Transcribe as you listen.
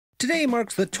Today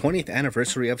marks the 20th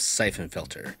anniversary of Syphon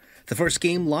Filter. The first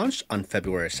game launched on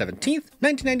February 17th,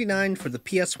 1999 for the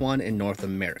PS1 in North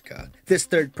America. This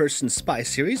third-person spy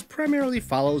series primarily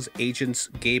follows agents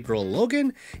Gabriel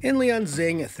Logan and Leon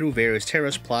Zing through various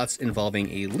terrorist plots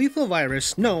involving a lethal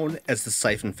virus known as the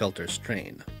Syphon Filter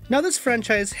strain. Now this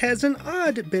franchise has an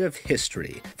odd bit of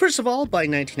history. First of all, by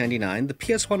 1999, the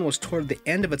PS1 was toward the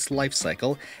end of its life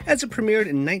cycle as it premiered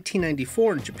in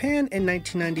 1994 in Japan and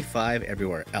 1995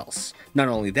 everywhere else. Not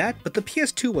only that, but the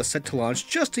PS2 was set to launch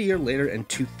just a year later in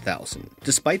 2000.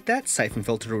 Despite that, Syphon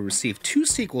Filter received two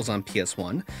sequels on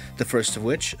PS1, the first of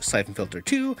which, Syphon Filter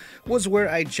 2, was where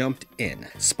I jumped in.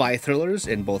 Spy thrillers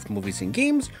in both movies and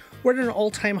games were at an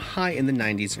all-time high in the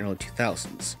 90s and early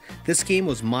 2000s. This game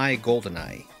was my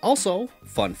GoldenEye. Also,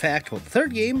 fun fact about the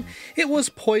third game, it was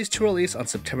poised to release on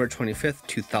September 25th,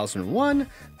 2001,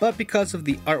 but because of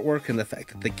the artwork and the fact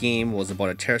that the game was about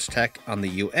a terrorist attack on the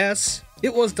US,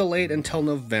 it was delayed until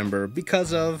November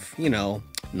because of,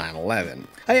 9/11.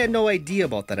 I had no idea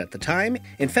about that at the time.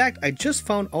 In fact, I just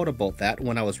found out about that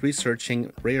when I was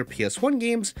researching rare PS1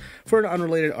 games for an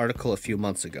unrelated article a few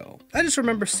months ago. I just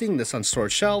remember seeing this on store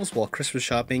shelves while Christmas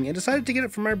shopping and decided to get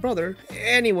it for my brother.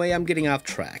 Anyway, I'm getting off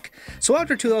track. So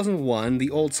after 2001, the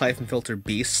old Syphon Filter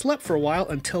beast slept for a while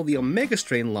until the Omega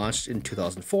strain launched in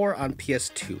 2004 on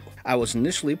PS2. I was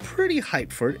initially pretty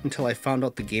hyped for it until I found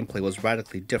out the gameplay was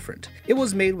radically different. It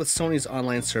was made with Sony's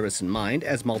online service in mind,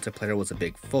 as multiplayer was a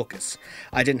big focus.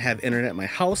 I didn't have internet at my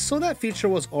house, so that feature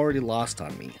was already lost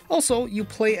on me. Also, you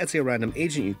play as a random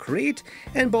agent you create,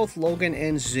 and both Logan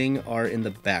and Zing are in the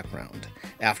background.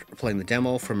 After playing the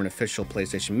demo from an official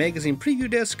PlayStation Magazine preview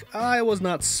disc, I was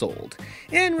not sold,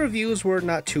 and reviews were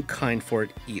not too kind for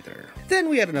it either. Then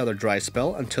we had another dry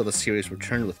spell until the series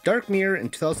returned with Dark Mirror in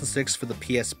 2006 for the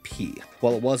PSP.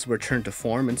 While it was a return to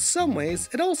form in some ways,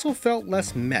 it also felt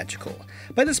less magical.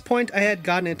 By this point, I had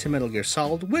gotten into Metal Gear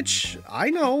Solid, which,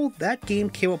 I know, that game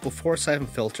came out before Syphon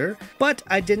Filter, but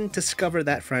I didn't discover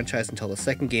that franchise until the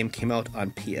second game came out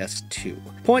on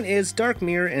PS2. Point is, Dark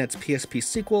Mirror and its PSP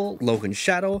sequel, Logan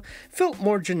Shadow, felt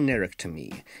more generic to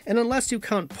me, and unless you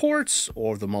count ports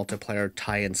or the multiplayer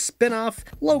tie-in spin-off,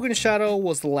 Logan Shadow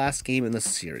was the last game in the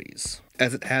series.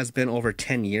 As it has been over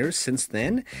 10 years since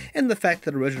then, and the fact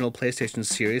that original PlayStation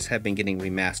series have been getting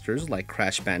remasters like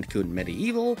Crash Bandicoot and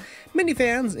Medieval, many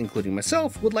fans, including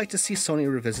myself, would like to see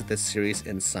Sony revisit this series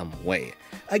in some way.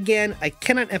 Again, I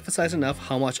cannot emphasize enough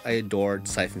how much I adored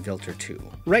Syphon Filter 2.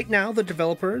 Right now, the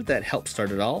developer that helped start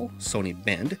it all, Sony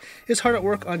Bend, is hard at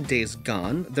work on Days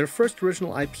Gone, their first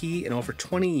original IP in over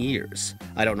 20 years.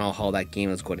 I don't know how that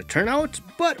game is going to turn out,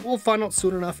 but we'll find out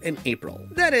soon enough in April.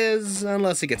 That is,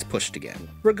 unless it gets pushed again.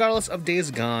 Regardless of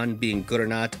Days Gone being good or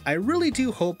not, I really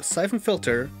do hope Syphon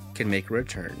Filter can make a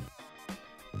return.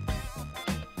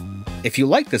 If you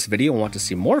like this video and want to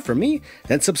see more from me,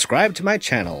 then subscribe to my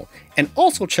channel, and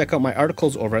also check out my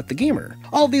articles over at The Gamer.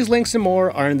 All these links and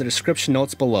more are in the description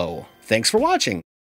notes below. Thanks for watching!